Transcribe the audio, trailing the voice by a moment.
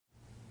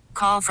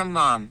Call from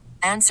mom.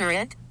 Answer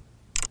it.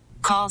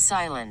 Call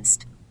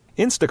silenced.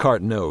 Instacart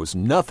knows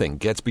nothing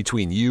gets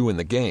between you and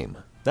the game.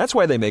 That's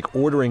why they make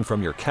ordering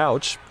from your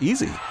couch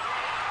easy.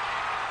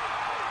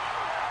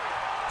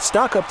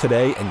 Stock up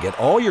today and get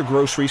all your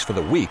groceries for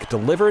the week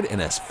delivered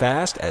in as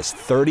fast as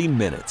 30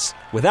 minutes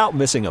without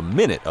missing a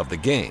minute of the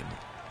game.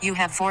 You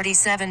have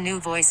 47 new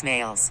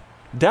voicemails.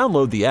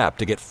 Download the app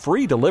to get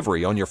free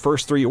delivery on your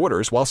first 3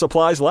 orders while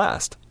supplies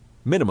last.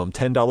 Minimum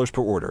 $10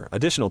 per order.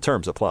 Additional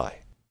terms apply.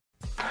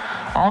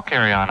 All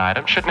carry-on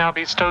items should now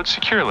be stowed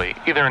securely,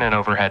 either in an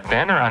overhead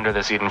bin or under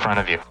the seat in front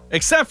of you.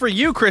 Except for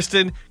you,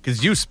 Kristen,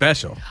 because you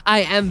special.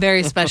 I am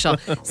very special.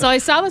 So I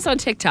saw this on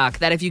TikTok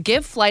that if you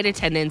give flight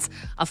attendants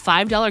a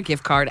 $5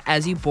 gift card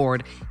as you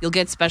board, you'll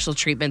get special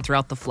treatment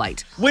throughout the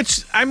flight.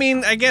 Which, I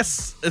mean, I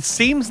guess it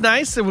seems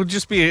nice. It would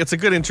just be, it's a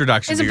good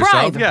introduction It's to a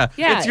bribe. yourself.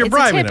 Yeah, you're it's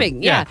bribing a tipping.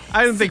 them. Yeah.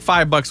 I didn't think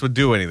 $5 would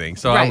do anything.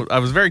 So Right. I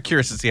was very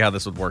curious to see how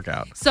this would work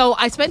out. So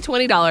I spent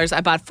 $20. I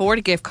bought 4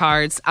 gift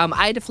cards.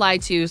 I had to fly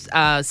to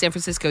San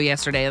Francisco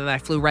yesterday, and then I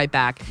flew right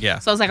back. Yeah.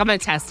 So I was like, I'm going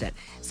to test it.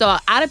 So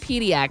out of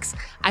PDX,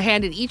 I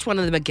handed each one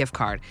of them a gift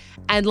card.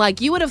 And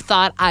like you would have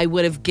thought I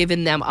would have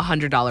given them a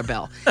 $100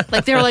 bill.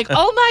 Like they were like,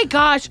 oh my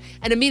gosh.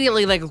 And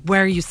immediately like,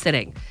 where are you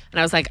sitting? And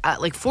I was like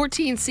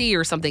 14C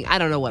or something. I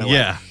don't know what it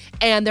was.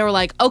 And they were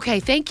like, okay,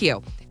 thank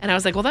you. And I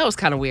was like, well, that was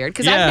kind of weird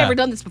because I've never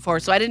done this before,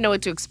 so I didn't know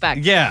what to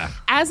expect. Yeah.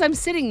 As I'm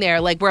sitting there,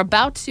 like we're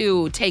about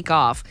to take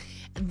off,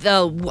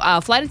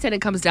 the flight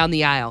attendant comes down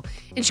the aisle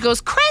and she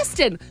goes,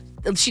 Kristen.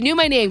 She knew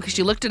my name because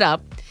she looked it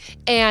up.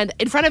 And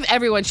in front of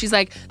everyone, she's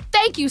like,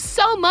 thank you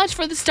so much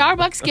for the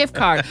Starbucks gift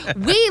card.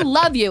 We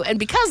love you. And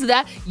because of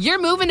that, you're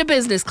moving to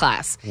business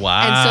class.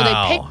 Wow. And so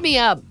they picked me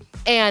up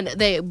and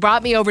they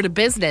brought me over to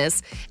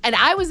business. And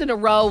I was in a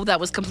row that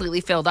was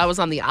completely filled. I was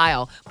on the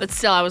aisle, but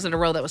still I was in a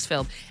row that was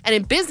filled. And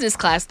in business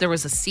class, there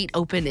was a seat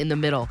open in the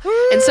middle.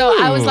 Ooh. And so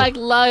I was like,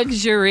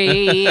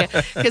 luxury.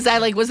 Because I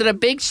was in a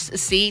big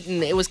seat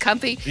and it was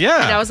comfy.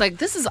 Yeah. And I was like,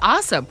 this is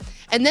awesome.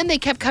 And then they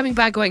kept coming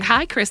back going,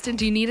 hi, Kristen,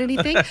 do you need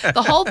anything?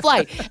 The whole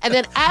flight. And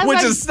then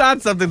Which is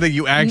not something that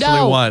you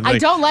actually want. I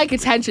don't like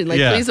attention.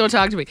 Please don't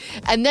talk to me.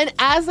 And then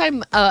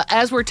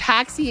as we're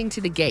taxiing to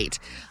the gate,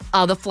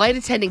 the flight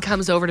attendant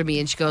comes over to me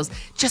and she goes,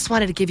 just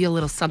wanted to give you a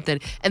little something.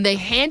 And they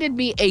handed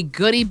me a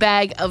goodie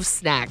bag of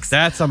snacks.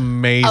 That's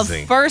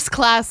amazing. Of first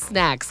class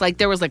snacks. Like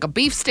there was like a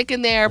beef stick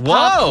in there,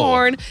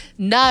 popcorn,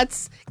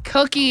 nuts,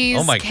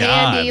 cookies,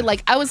 candy. God.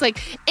 Like I was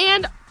like,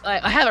 and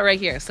I have it right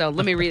here. So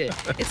let me read it.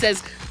 It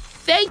says,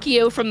 thank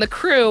you from the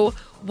crew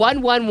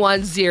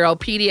 1110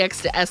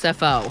 PDX to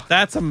SFO.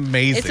 That's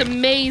amazing. It's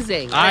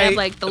amazing. I have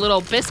like the little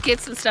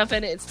biscuits and stuff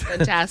in it. It's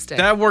fantastic.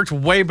 That worked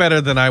way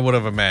better than I would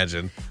have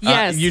imagined.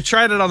 Yes. You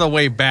tried it on the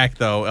way back,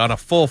 though, on a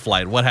full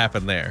flight. What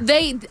happened there?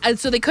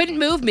 So they couldn't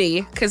move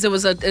me because it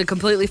was a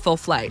completely full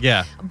flight.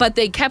 Yeah. But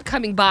they kept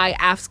coming by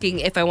asking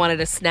if I wanted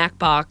a snack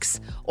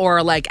box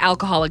or like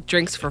alcoholic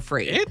drinks for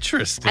free.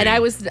 Interesting. And I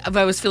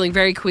was feeling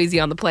very queasy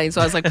on the plane, so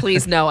I was like,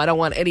 please no, I don't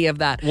want any of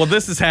that. Well,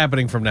 this is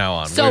happening from now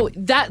on. So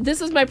this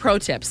is my pro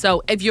tip.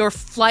 So if your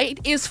flight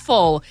is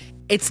full,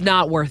 it's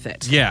not worth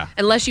it. Yeah.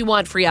 Unless you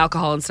want free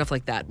alcohol and stuff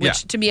like that,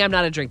 which to me, I'm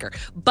not a drinker.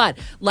 But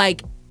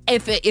like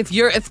if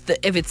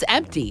it's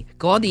empty,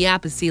 go on the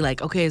app and see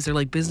like, okay, is there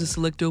like business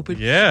select open?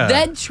 Yeah.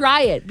 Then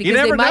try it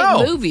because they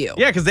might move you.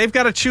 Yeah, because they've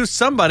got to choose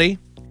somebody.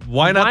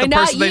 Why not the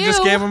person they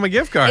just gave them a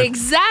gift card?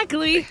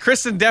 Exactly.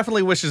 Kristen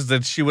definitely wishes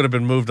that she would have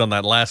been moved on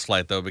that last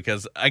flight, though,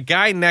 because a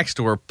guy next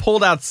to her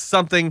pulled out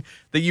something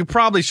that you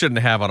probably shouldn't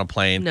have on a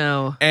plane.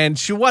 No. And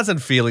she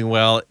wasn't feeling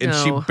well, and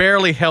she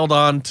barely held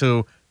on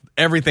to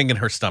everything in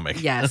her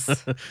stomach.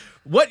 Yes.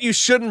 What you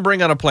shouldn't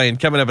bring on a plane,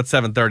 coming up at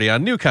 7:30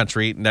 on New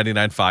Country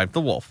 99.5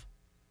 The Wolf.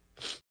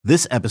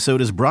 This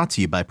episode is brought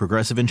to you by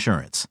Progressive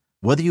Insurance.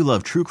 Whether you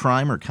love true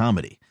crime or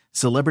comedy,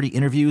 celebrity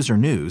interviews or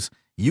news,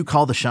 you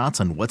call the shots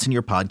on what's in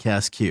your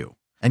podcast queue.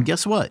 And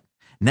guess what?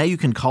 Now you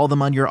can call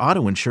them on your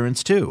auto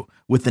insurance too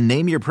with the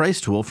Name Your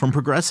Price tool from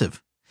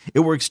Progressive.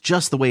 It works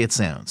just the way it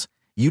sounds.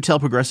 You tell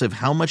Progressive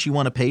how much you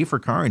want to pay for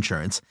car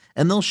insurance,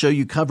 and they'll show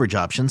you coverage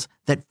options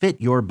that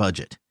fit your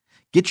budget.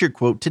 Get your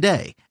quote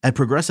today at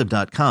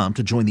Progressive.com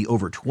to join the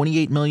over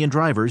 28 million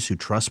drivers who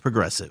trust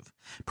Progressive.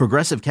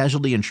 Progressive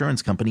Casualty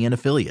Insurance Company and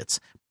Affiliates.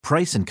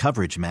 Price and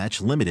coverage match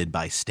limited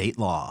by state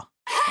law.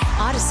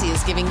 Odyssey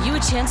is giving you a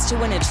chance to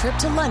win a trip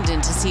to London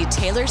to see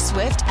Taylor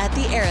Swift at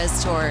the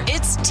Eras Tour.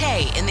 It's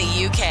Tay in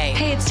the UK.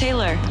 Hey, it's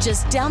Taylor.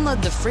 Just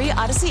download the free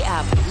Odyssey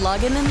app,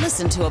 log in and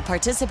listen to a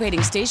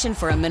participating station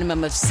for a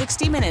minimum of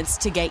 60 minutes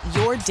to get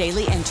your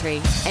daily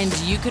entry. And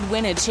you could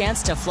win a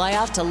chance to fly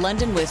off to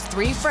London with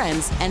 3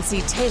 friends and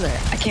see Taylor.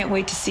 I can't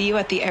wait to see you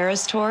at the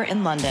Eras Tour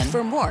in London.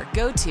 For more,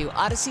 go to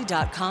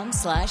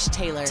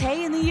odyssey.com/Taylor.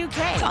 Tay in the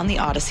UK. It's on the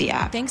Odyssey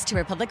app. Thanks to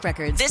Republic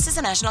Records. This is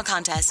a national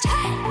contest.